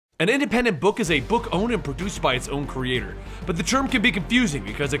An independent book is a book owned and produced by its own creator, but the term can be confusing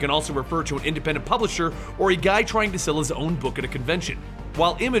because it can also refer to an independent publisher or a guy trying to sell his own book at a convention.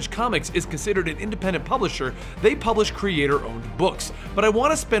 While Image Comics is considered an independent publisher, they publish creator-owned books, but I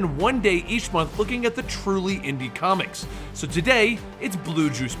want to spend one day each month looking at the truly indie comics. So today, it's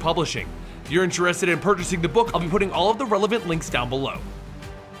Blue Juice Publishing. If you're interested in purchasing the book, I'll be putting all of the relevant links down below.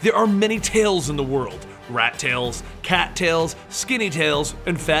 There are many tales in the world. Rat tales, cat tales, skinny tales,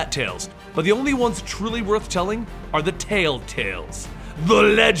 and fat tales. But the only ones truly worth telling are the tailed tales. The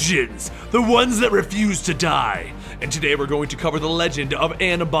legends, the ones that refuse to die. And today we're going to cover the legend of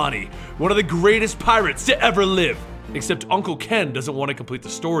Anne Bonny, one of the greatest pirates to ever live. Except Uncle Ken doesn't want to complete the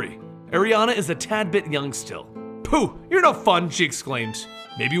story. Ariana is a tad bit young still. "Pooh, you're no fun," she exclaims.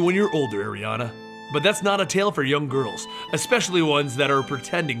 "Maybe when you're older, Ariana." But that's not a tale for young girls, especially ones that are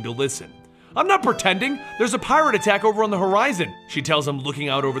pretending to listen. "I'm not pretending, there's a pirate attack over on the horizon," she tells him, looking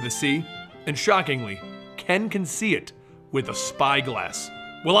out over the sea. And shockingly, Ken can see it with a spyglass.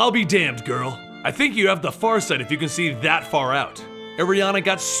 "Well, I'll be damned, girl. I think you have the far sight if you can see that far out." Ariana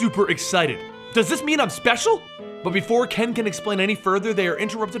got super excited. "Does this mean I'm special?" But before Ken can explain any further, they are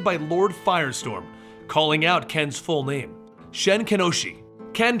interrupted by Lord Firestorm, calling out Ken's full name, Shen Kenoshi.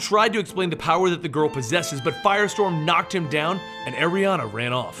 Ken tried to explain the power that the girl possesses, but Firestorm knocked him down and Ariana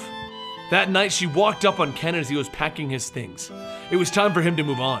ran off. That night, she walked up on Ken as he was packing his things. It was time for him to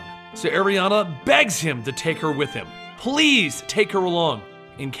move on. So Ariana begs him to take her with him. Please take her along.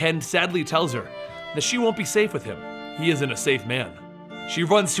 And Ken sadly tells her that she won't be safe with him. He isn't a safe man. She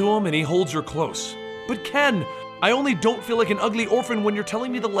runs to him and he holds her close. "But Ken, I only don't feel like an ugly orphan when you're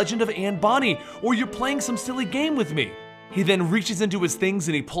telling me the legend of Anne Bonny, or you're playing some silly game with me." He then reaches into his things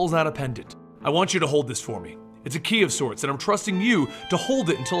and he pulls out a pendant. "I want you to hold this for me. It's a key of sorts, and I'm trusting you to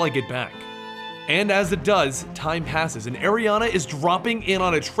hold it until I get back." And as it does, time passes, and Ariana is dropping in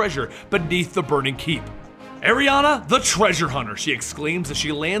on a treasure beneath the burning keep. "Ariana, the treasure hunter!" she exclaims as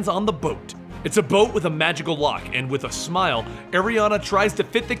she lands on the boat. It's a boat with a magical lock, and with a smile, Ariana tries to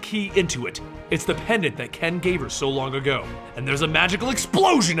fit the key into it. It's the pendant that Ken gave her so long ago. And there's a magical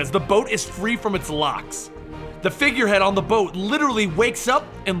explosion as the boat is free from its locks. The figurehead on the boat literally wakes up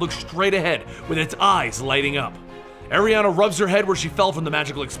and looks straight ahead with its eyes lighting up. Ariana rubs her head where she fell from the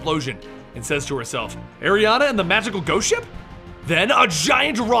magical explosion and says to herself, "Ariana and the magical ghost ship?" Then a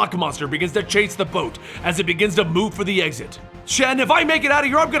giant rock monster begins to chase the boat as it begins to move for the exit. "Shen, if I make it out of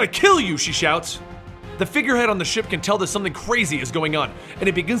here, I'm gonna kill you," she shouts. The figurehead on the ship can tell that something crazy is going on, and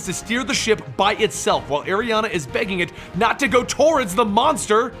it begins to steer the ship by itself while Ariana is begging it not to go towards the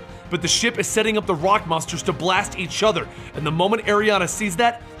monster. But the ship is setting up the rock monsters to blast each other, and the moment Ariana sees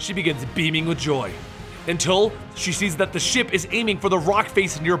that, she begins beaming with joy. Until she sees that the ship is aiming for the rock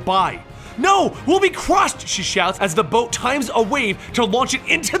face nearby. "No, we'll be crushed," she shouts as the boat times a wave to launch it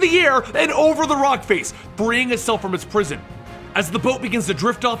into the air and over the rock face, freeing itself from its prison. As the boat begins to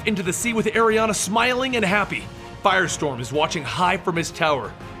drift off into the sea with Ariana smiling and happy, Firestorm is watching high from his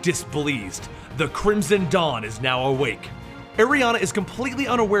tower, displeased. The Crimson Dawn is now awake. Ariana is completely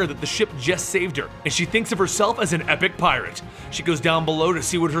unaware that the ship just saved her, and she thinks of herself as an epic pirate. She goes down below to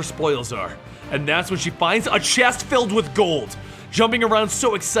see what her spoils are, and that's when she finds a chest filled with gold. Jumping around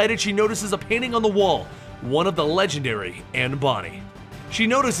so excited, she notices a painting on the wall, one of the legendary Anne Bonny. She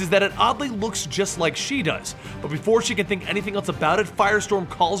notices that it oddly looks just like she does, but before she can think anything else about it, Firestorm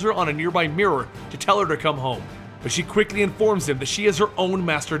calls her on a nearby mirror to tell her to come home. But she quickly informs him that she is her own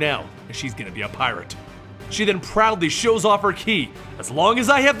master now, and she's gonna be a pirate. She then proudly shows off her key, "As long as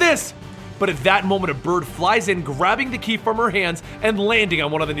I have this!" But at that moment, a bird flies in, grabbing the key from her hands and landing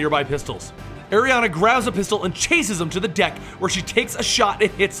on one of the nearby pistols. Ariana grabs a pistol and chases him to the deck, where she takes a shot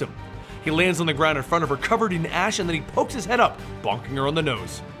and hits him. He lands on the ground in front of her, covered in ash, and then he pokes his head up, bonking her on the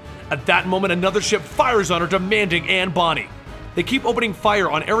nose. At that moment, another ship fires on her, demanding Anne Bonny. They keep opening fire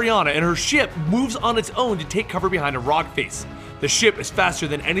on Ariana, and her ship moves on its own to take cover behind a rock face. The ship is faster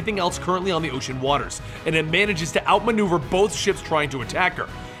than anything else currently on the ocean waters, and it manages to outmaneuver both ships trying to attack her.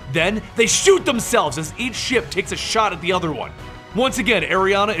 Then, they shoot themselves as each ship takes a shot at the other one. Once again,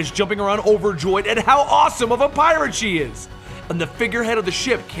 Ariana is jumping around overjoyed at how awesome of a pirate she is. And the figurehead of the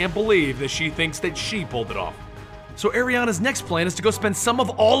ship can't believe that she thinks that she pulled it off. So Ariana's next plan is to go spend some of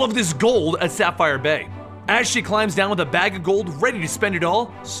all of this gold at Sapphire Bay. As she climbs down with a bag of gold ready to spend it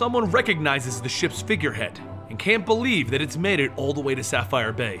all, someone recognizes the ship's figurehead and can't believe that it's made it all the way to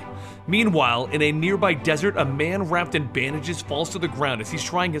Sapphire Bay. Meanwhile, in a nearby desert, a man wrapped in bandages falls to the ground as he's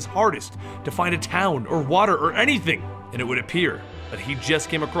trying his hardest to find a town or water or anything, and it would appear that he just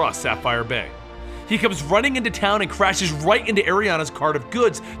came across Sapphire Bay. He comes running into town and crashes right into Ariana's cart of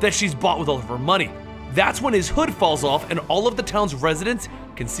goods that she's bought with all of her money. That's when his hood falls off and all of the town's residents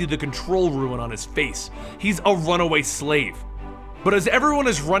can see the control ruin on his face. He's a runaway slave. But as everyone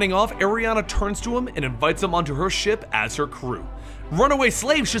is running off, Ariana turns to him and invites him onto her ship as her crew. Runaway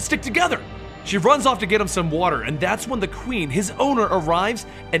slaves should stick together. She runs off to get him some water, and that's when the queen, his owner, arrives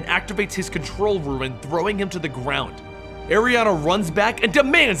and activates his control ruin, throwing him to the ground. Ariana runs back and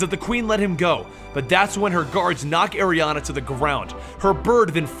demands that the queen let him go, but that's when her guards knock Ariana to the ground. Her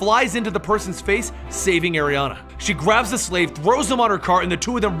bird then flies into the person's face, saving Ariana. She grabs the slave, throws him on her car, and the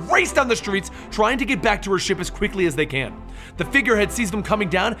two of them race down the streets, trying to get back to her ship as quickly as they can. The figurehead sees them coming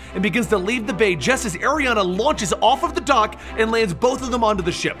down and begins to leave the bay just as Ariana launches off of the dock and lands both of them onto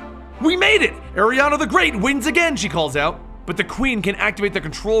the ship. "We made it! Ariana the Great wins again," she calls out. But the queen can activate the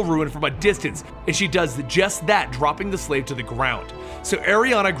control ruin from a distance, and she does just that, dropping the slave to the ground. So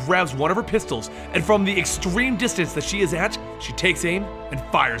Ariana grabs one of her pistols, and from the extreme distance that she is at, she takes aim and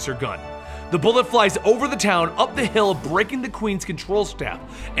fires her gun. The bullet flies over the town, up the hill, breaking the queen's control staff,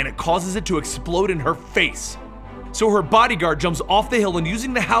 and it causes it to explode in her face. So her bodyguard jumps off the hill, and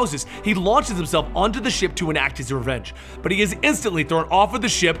using the houses, he launches himself onto the ship to enact his revenge. But he is instantly thrown off of the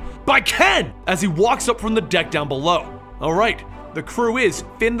ship by Ken as he walks up from the deck down below. Alright, the crew is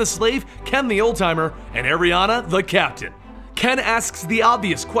Finn the slave, Ken the old-timer, and Ariana the captain. Ken asks the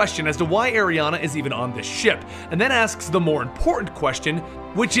obvious question as to why Ariana is even on this ship, and then asks the more important question,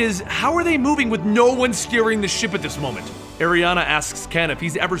 which is, how are they moving with no one steering the ship at this moment? Ariana asks Ken if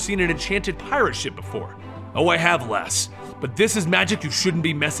he's ever seen an enchanted pirate ship before. "Oh, I have, lass, but this is magic you shouldn't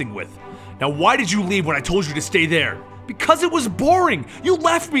be messing with. Now why did you leave when I told you to stay there?" "Because it was boring! You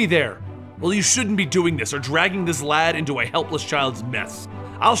left me there!" "Well, you shouldn't be doing this or dragging this lad into a helpless child's mess."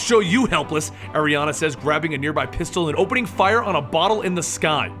 "I'll show you helpless," Ariana says, grabbing a nearby pistol and opening fire on a bottle in the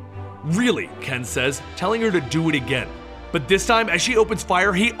sky. "Really?" Ken says, telling her to do it again. But this time, as she opens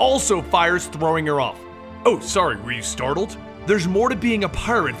fire, he also fires, throwing her off. "Oh, sorry, were you startled?" "There's more to being a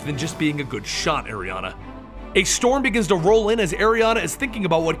pirate than just being a good shot, Ariana." A storm begins to roll in as Ariana is thinking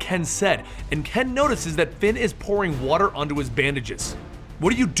about what Ken said, and Ken notices that Finn is pouring water onto his bandages.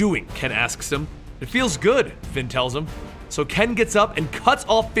 "What are you doing?" Ken asks him. "It feels good," Finn tells him. So Ken gets up and cuts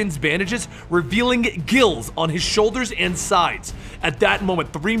off Finn's bandages, revealing gills on his shoulders and sides. At that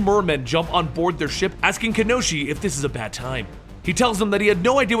moment, 3 mermen jump on board their ship, asking Kenoshi if this is a bad time. He tells them that he had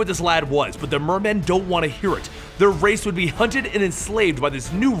no idea what this lad was, but the mermen don't want to hear it. Their race would be hunted and enslaved by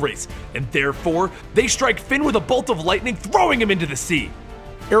this new race, and therefore, they strike Finn with a bolt of lightning, throwing him into the sea.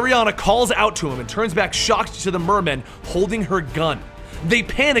 Ariana calls out to him and turns back shocked to the mermen, holding her gun. They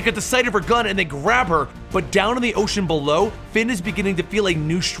panic at the sight of her gun and they grab her, but down in the ocean below, Finn is beginning to feel a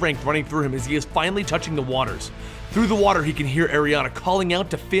new strength running through him as he is finally touching the waters. Through the water, he can hear Ariana calling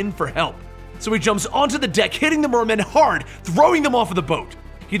out to Finn for help. So he jumps onto the deck, hitting the mermen hard, throwing them off of the boat.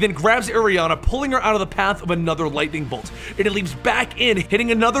 He then grabs Ariana, pulling her out of the path of another lightning bolt, and it leaps back in,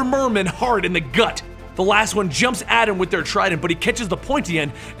 hitting another merman hard in the gut. The last one jumps at him with their trident, but he catches the pointy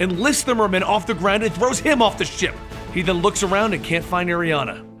end and lifts the merman off the ground and throws him off the ship. He then looks around and can't find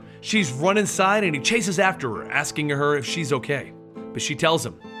Ariana. She's run inside and he chases after her, asking her if she's okay. But she tells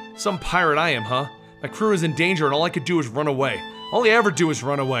him, "Some pirate I am, huh? My crew is in danger and all I could do is run away. All I ever do is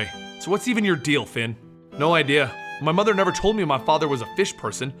run away. So what's even your deal, Finn?" "No idea. My mother never told me my father was a fish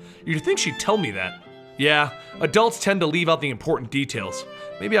person. You'd think she'd tell me that." "Yeah, adults tend to leave out the important details.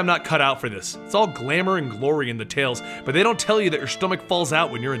 Maybe I'm not cut out for this. It's all glamour and glory in the tales, but they don't tell you that your stomach falls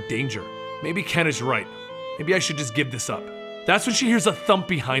out when you're in danger. Maybe Ken is right. Maybe I should just give this up." That's when she hears a thump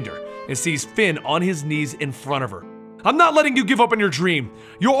behind her and sees Finn on his knees in front of her. "I'm not letting you give up on your dream.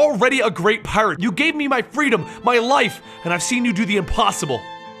 You're already a great pirate. You gave me my freedom, my life, and I've seen you do the impossible.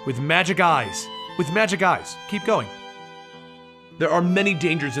 With magic eyes. With magic eyes. Keep going." There are many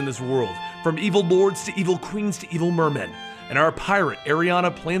dangers in this world, from evil lords to evil queens to evil mermen, and our pirate,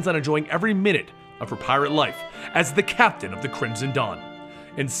 Ariana, plans on enjoying every minute of her pirate life as the captain of the Crimson Dawn.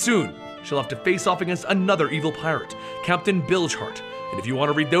 And soon, she'll have to face off against another evil pirate, Captain Bilgeheart. And if you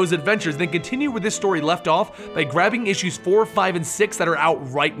want to read those adventures, then continue where this story left off by grabbing issues 4, 5, and 6 that are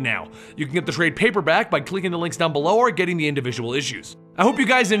out right now. You can get the trade paperback by clicking the links down below or getting the individual issues. I hope you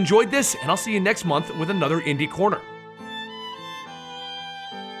guys enjoyed this, and I'll see you next month with another Indie Corner.